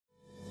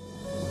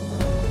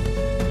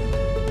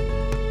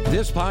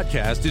This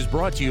podcast is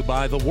brought to you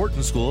by the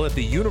Wharton School at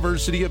the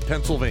University of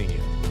Pennsylvania.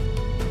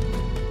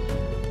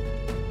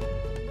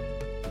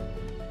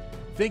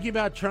 Thinking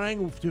about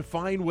trying to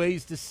find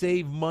ways to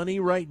save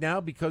money right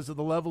now because of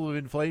the level of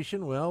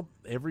inflation? Well,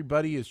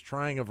 everybody is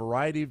trying a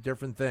variety of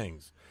different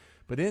things.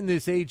 But in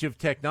this age of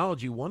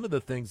technology, one of the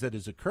things that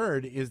has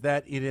occurred is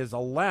that it has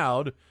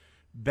allowed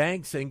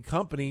banks and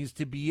companies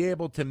to be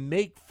able to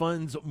make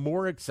funds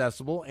more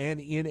accessible and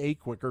in a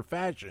quicker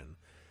fashion.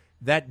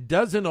 That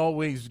doesn't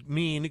always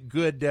mean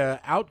good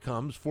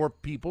outcomes for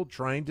people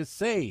trying to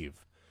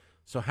save.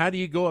 So how do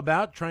you go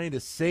about trying to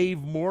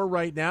save more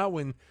right now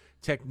when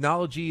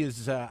technology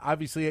is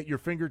obviously at your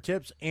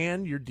fingertips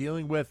and you're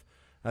dealing with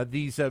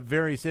these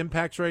various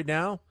impacts right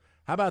now?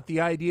 How about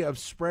the idea of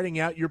spreading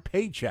out your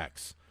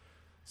paychecks?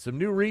 Some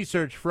new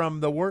research from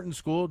the Wharton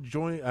School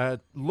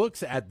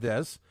looks at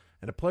this,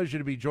 and a pleasure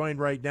to be joined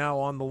right now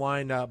on the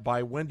line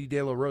by Wendy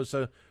De La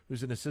Rosa,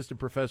 who's an assistant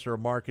professor of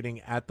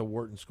marketing at the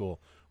Wharton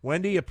School.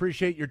 Wendy,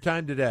 appreciate your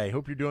time today.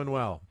 Hope you're doing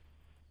well.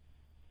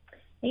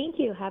 Thank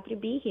you. Happy to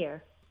be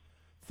here.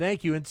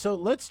 Thank you. And so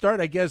let's start,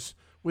 I guess,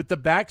 with the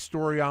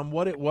backstory on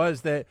what it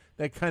was that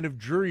kind of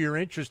drew your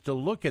interest to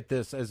look at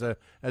this as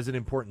an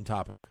important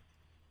topic.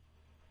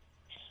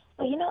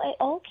 Well, it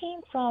all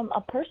came from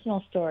a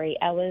personal story.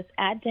 I was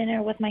at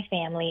dinner with my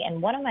family,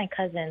 and one of my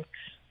cousins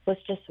was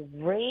just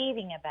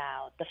raving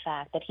about the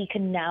fact that he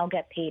could now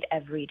get paid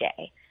every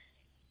day.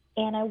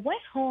 And I went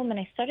home and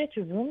I started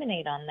to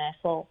ruminate on this.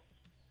 Well,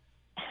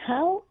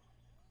 how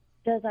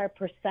does our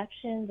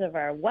perceptions of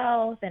our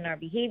wealth and our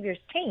behaviors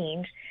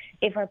change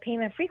if our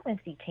payment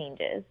frequency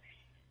changes?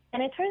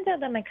 And it turns out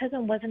that my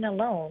cousin wasn't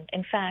alone.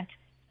 In fact,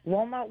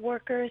 Walmart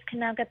workers can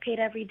now get paid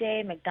every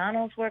day.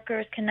 McDonald's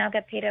workers can now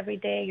get paid every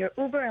day. Your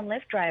Uber and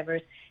Lyft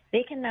drivers,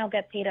 they can now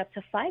get paid up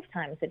to 5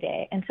 times a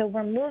day. And so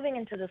we're moving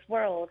into this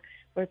world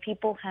where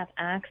people have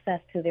access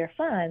to their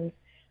funds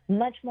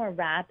much more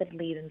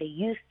rapidly than they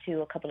used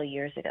to a couple of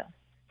years ago.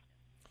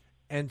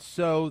 And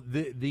so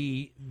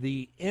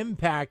the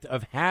impact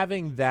of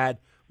having that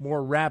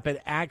more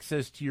rapid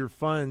access to your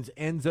funds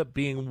ends up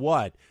being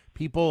what?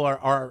 People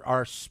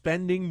are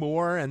spending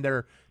more and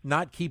they're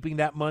not keeping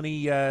that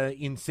money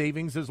in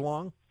savings as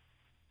long?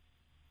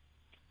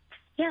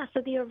 Yeah,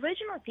 so the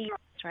original thesis,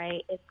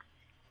 right, is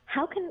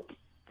how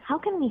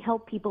can we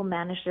help people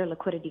manage their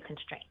liquidity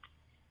constraints?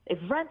 If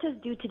rent is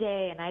due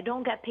today and I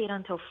don't get paid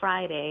until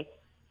Friday,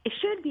 it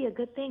should be a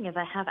good thing if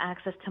I have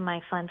access to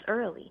my funds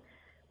early.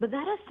 But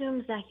that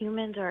assumes that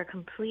humans are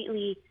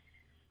completely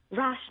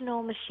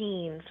rational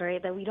machines,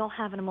 right, that we don't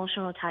have an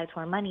emotional tie to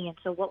our money. And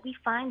so what we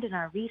find in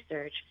our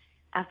research,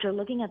 after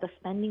looking at the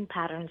spending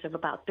patterns of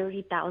about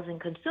 30,000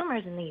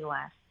 consumers in the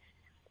U.S.,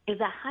 is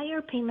that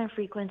higher payment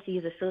frequency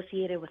is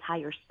associated with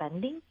higher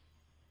spending,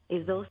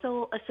 is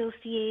also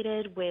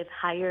associated with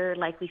higher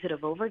likelihood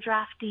of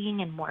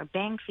overdrafting and more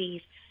bank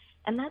fees.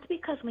 And that's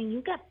because when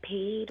you get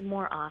paid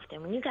more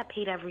often, when you get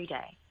paid every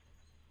day,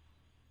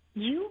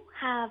 you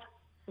have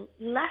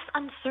less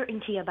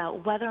uncertainty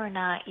about whether or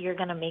not you're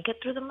going to make it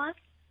through the month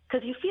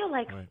because you feel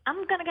like, right,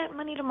 I'm going to get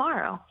money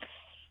tomorrow.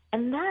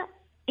 And that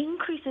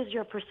increases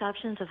your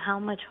perceptions of how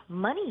much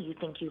money you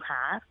think you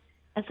have.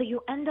 And so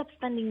you end up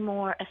spending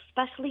more,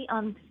 especially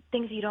on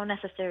things you don't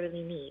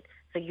necessarily need.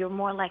 So you're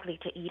more likely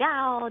to eat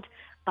out,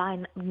 buy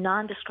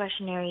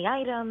non-discretionary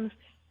items,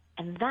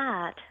 and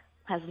that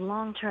has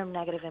long-term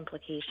negative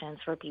implications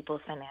for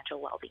people's financial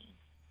well-being.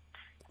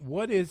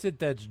 What is it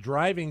that's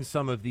driving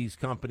some of these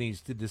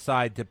companies to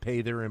decide to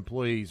pay their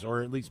employees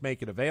or at least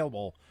make it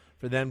available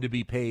for them to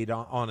be paid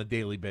on a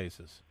daily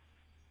basis?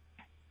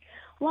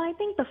 Well, I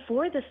think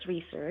before this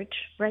research,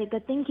 right, the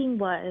thinking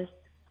was,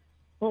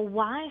 well,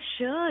 why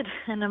should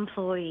an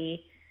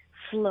employee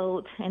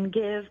float and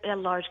give a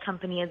large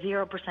company a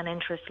 0%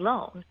 interest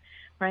loan,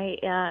 right?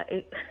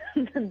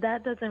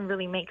 That doesn't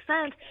really make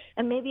sense.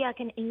 And maybe I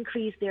can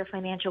increase their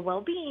financial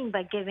well-being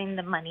by giving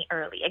them money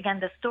early. Again,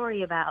 the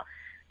story about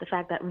the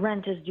fact that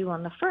rent is due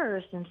on the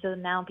 1st, and so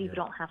now people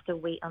don't have to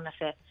wait on the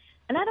 5th.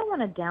 And I don't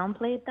want to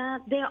downplay that.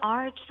 There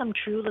are some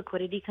true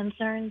liquidity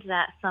concerns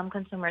that some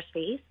consumers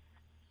face,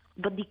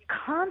 but the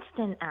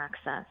constant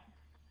access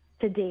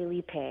to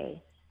daily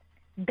pay,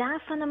 that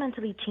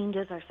fundamentally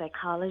changes our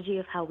psychology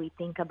of how we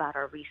think about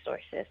our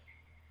resources.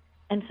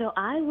 And so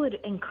I would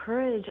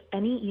encourage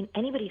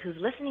anybody who's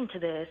listening to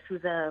this,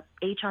 who's a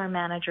HR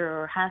manager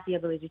or has the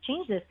ability to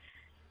change this,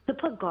 to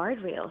put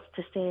guardrails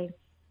to say,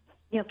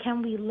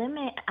 can we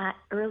limit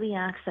early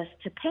access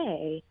to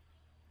pay,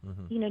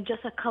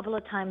 just a couple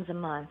of times a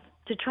month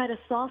to try to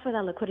solve for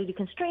that liquidity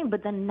constraint,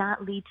 but then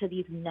not lead to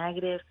these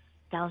negative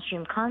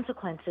downstream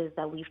consequences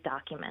that we've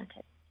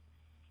documented.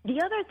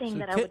 The other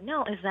thing I would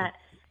note is that,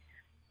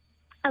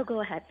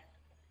 go ahead.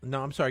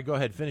 No, I'm sorry. Go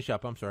ahead. Finish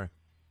up. I'm sorry.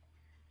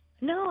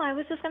 No, I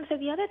was just going to say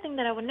the other thing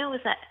that I would know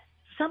is that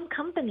some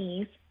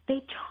companies,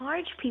 they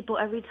charge people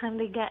every time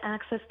they get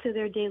access to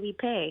their daily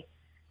pay.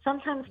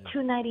 Sometimes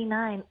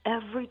 $2.99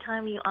 every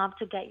time you opt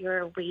to get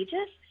your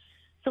wages.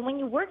 So when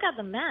you work out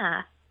the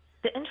math,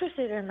 the interest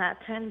rate in that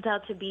turns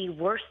out to be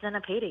worse than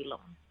a payday loan.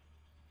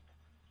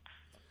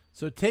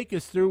 So take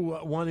us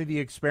through one of the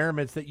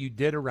experiments that you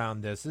did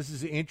around this. This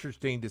is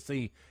interesting to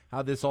see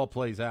how this all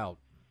plays out.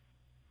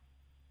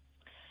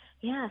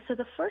 Yeah, so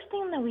the first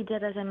thing that we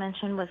did, as I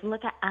mentioned, was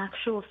look at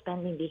actual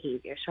spending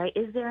behaviors, right?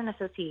 Is there an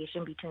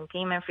association between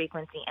payment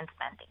frequency and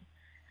spending?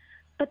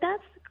 But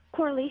that's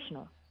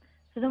correlational.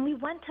 So then we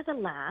went to the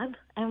lab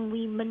and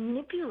we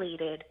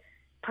manipulated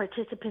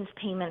participants'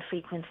 payment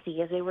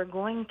frequency as they were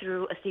going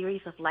through a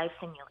series of life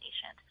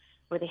simulations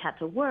where they had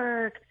to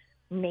work,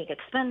 make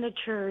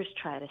expenditures,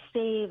 try to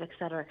save, et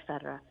cetera, et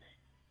cetera.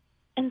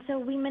 And so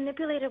we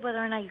manipulated whether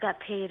or not you got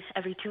paid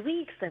every 2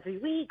 weeks, every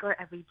week, or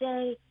every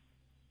day.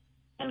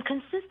 And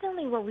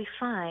consistently what we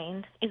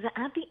find is that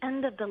at the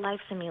end of the life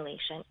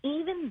simulation,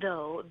 even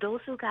though those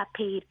who got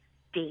paid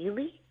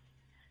daily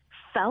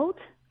felt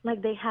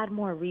like they had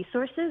more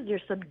resources,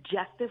 their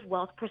subjective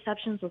wealth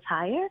perceptions was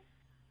higher,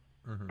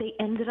 they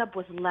ended up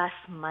with less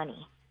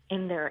money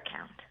in their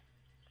account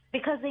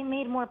because they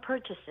made more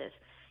purchases.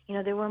 You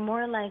know, they were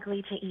more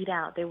likely to eat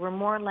out. They were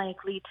more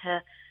likely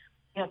to,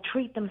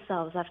 treat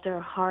themselves after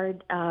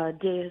hard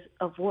days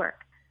of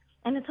work.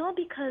 And it's all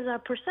because our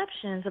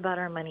perceptions about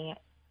our money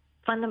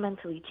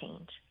fundamentally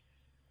change.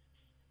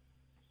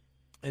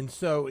 And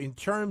so in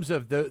terms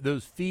of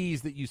those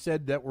fees that you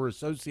said that were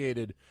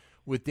associated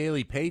with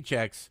daily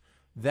paychecks,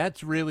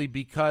 that's really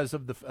because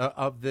of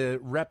the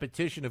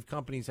repetition of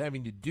companies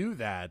having to do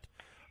that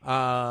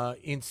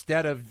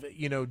instead of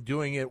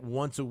doing it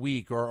once a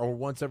week or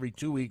once every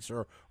 2 weeks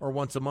or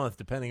once a month,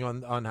 depending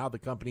on how the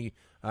company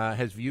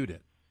has viewed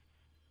it.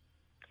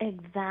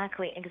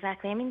 Exactly.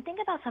 I mean, think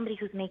about somebody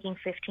who's making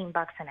 $15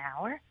 an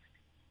hour,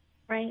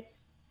 right?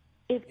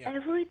 If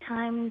every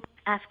time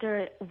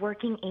after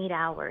working 8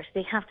 hours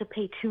they have to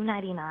pay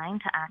 $2.99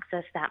 to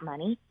access that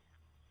money,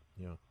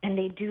 and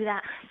they do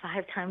that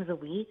 5 times a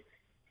week,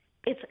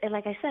 it's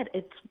like I said,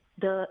 it's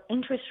the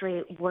interest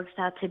rate works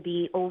out to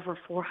be over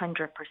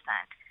 400%.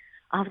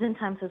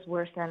 Oftentimes, it's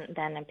worse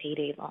than a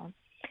payday loan.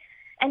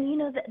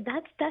 And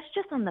that's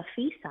just on the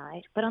fee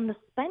side, but on the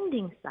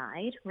spending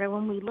side, right?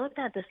 When we looked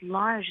at this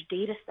large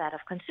data set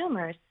of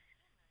consumers,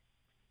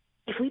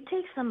 if we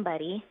take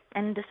somebody,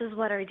 and this is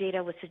what our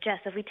data would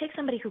suggest, if we take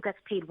somebody who gets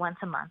paid once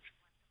a month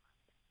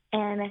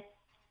and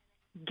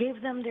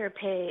give them their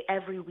pay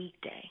every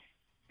weekday,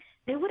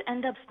 they would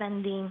end up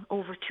spending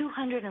over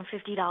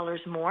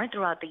 $250 more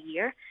throughout the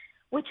year,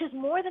 which is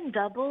more than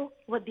double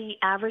what the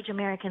average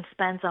American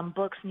spends on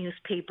books,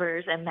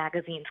 newspapers, and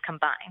magazines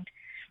combined.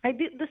 Right?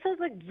 This is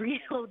like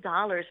real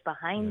dollars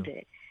behind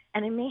it,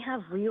 and it may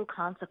have real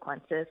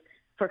consequences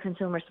for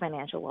consumers'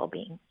 financial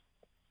well-being.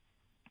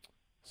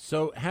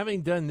 So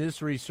having done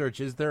this research,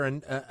 is there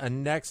a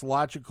next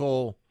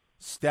logical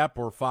step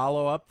or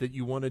follow-up that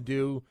you want to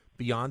do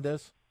beyond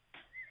this?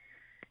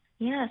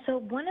 Yeah, so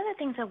one of the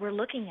things that we're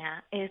looking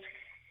at is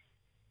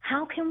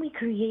how can we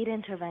create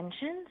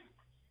interventions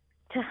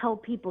to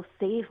help people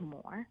save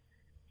more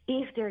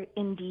if they're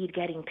indeed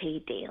getting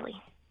paid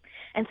daily?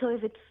 And so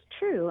if it's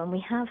true, and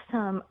we have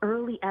some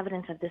early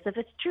evidence of this, if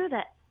it's true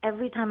that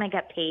every time I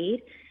get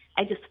paid,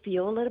 I just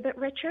feel a little bit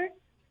richer,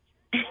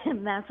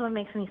 and that's what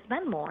makes me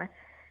spend more,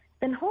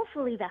 then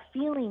hopefully that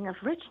feeling of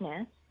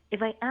richness,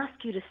 if I ask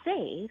you to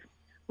save,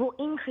 will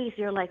increase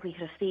your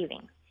likelihood of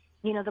saving.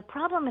 The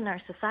problem in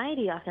our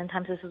society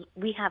oftentimes is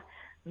we have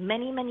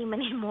many, many,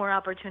 many more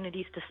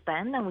opportunities to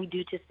spend than we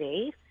do to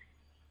save.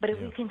 But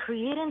if we can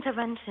create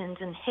interventions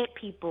and hit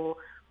people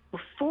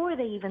before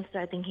they even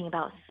start thinking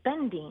about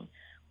spending,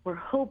 we're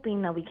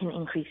hoping that we can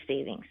increase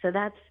savings. So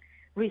that's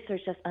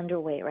research that's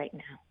underway right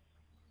now.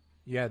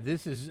 Yeah,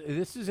 this is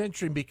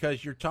interesting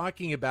because you're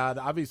talking about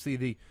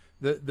obviously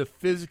the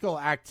physical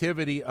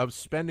activity of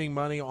spending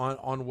money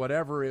on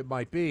whatever it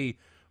might be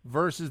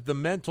versus the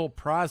mental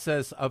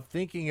process of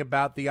thinking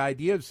about the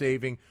idea of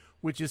saving,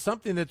 which is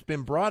something that's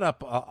been brought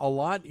up a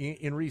lot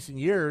in recent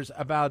years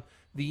about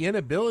the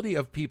inability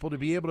of people to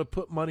be able to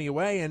put money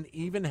away and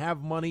even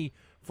have money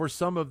for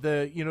some of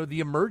the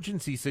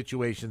emergency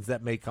situations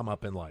that may come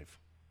up in life.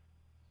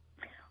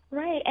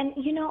 Right. And,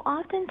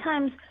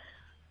 oftentimes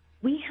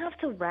we have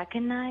to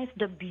recognize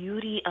the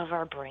beauty of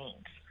our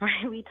brains,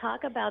 right? We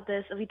talk about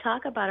this, we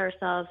talk about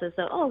ourselves as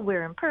though,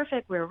 we're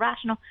imperfect, we're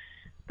irrational.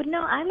 But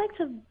no, I like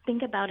to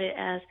think about it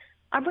as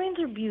our brains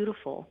are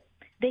beautiful.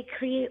 They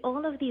create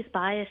all of these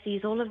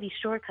biases, all of these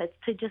shortcuts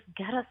to just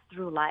get us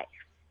through life.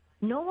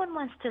 No one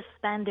wants to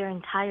spend their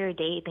entire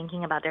day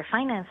thinking about their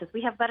finances.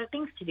 We have better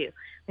things to do.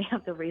 We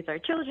have to raise our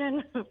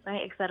children,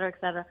 right, et cetera, et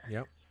cetera.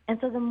 Yep. And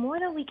so the more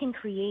that we can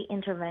create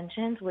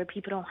interventions where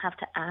people don't have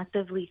to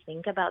actively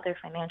think about their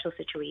financial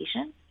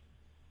situation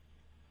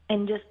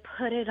and just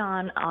put it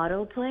on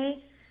autoplay,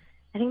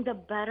 I think the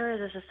better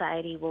the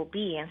society will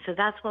be. And so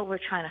that's what we're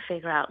trying to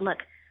figure out. Look,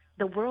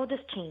 the world is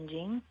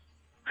changing.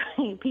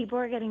 Right? People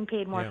are getting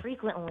paid more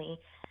frequently.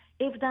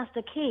 If that's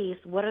the case,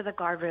 what are the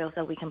guardrails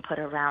that we can put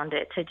around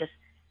it to just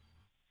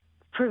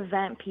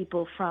prevent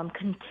people from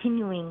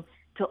continuing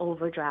to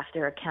overdraft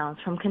their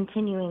accounts, from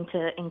continuing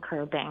to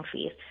incur bank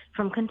fees,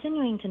 from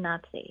continuing to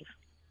not save?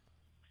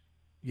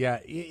 Yeah,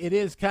 it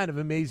is kind of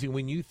amazing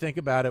when you think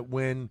about it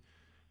when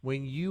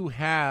when you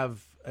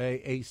have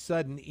a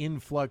sudden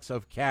influx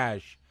of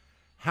cash,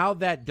 how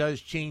that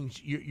does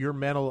change your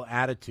mental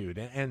attitude.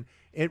 And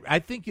I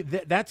think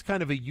that's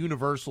kind of a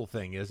universal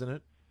thing, isn't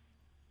it?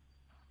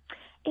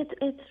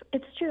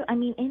 It's true. I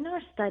mean, in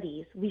our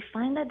studies, we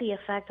find that the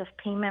effect of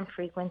payment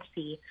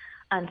frequency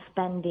on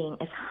spending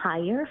is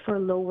higher for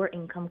lower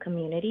income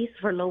communities,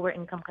 for lower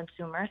income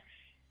consumers,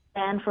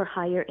 than for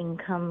higher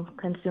income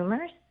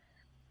consumers.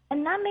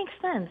 And that makes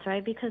sense,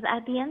 right? Because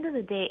at the end of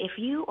the day, if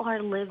you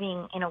are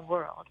living in a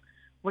world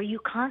where you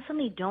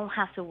constantly don't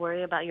have to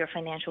worry about your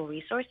financial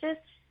resources,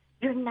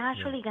 you're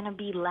naturally going to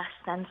be less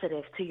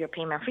sensitive to your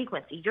payment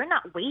frequency. You're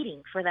not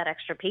waiting for that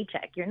extra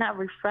paycheck. You're not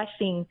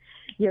refreshing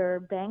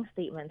your bank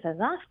statements as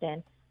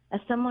often as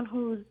someone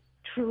who's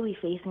truly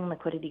facing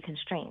liquidity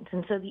constraints.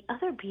 And so the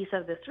other piece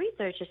of this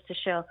research is to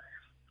show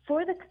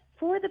for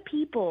the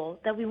people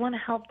that we want to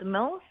help the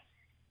most,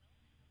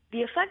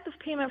 the effect of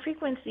payment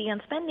frequency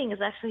on spending is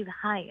actually the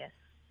highest.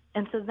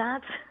 And so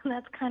that's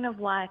kind of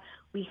why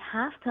we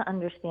have to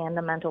understand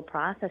the mental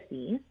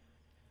processes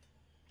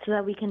so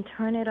that we can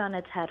turn it on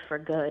its head for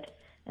good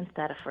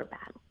instead of for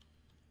bad.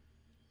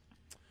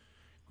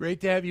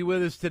 Great to have you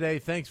with us today.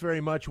 Thanks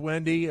very much,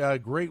 Wendy.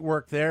 Great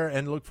work there,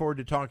 and look forward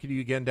to talking to you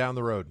again down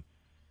the road.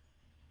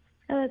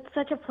 It's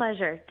such a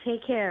pleasure.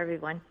 Take care,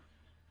 everyone.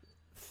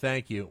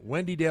 Thank you.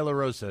 Wendy De La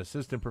Rosa,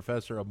 Assistant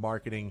Professor of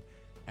Marketing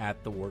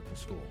at the Wharton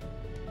School.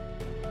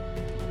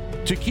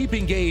 To keep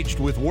engaged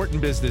with Wharton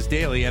Business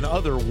Daily and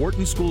other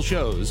Wharton School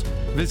shows,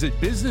 visit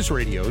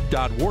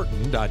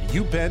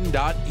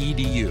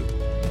businessradio.wharton.upenn.edu.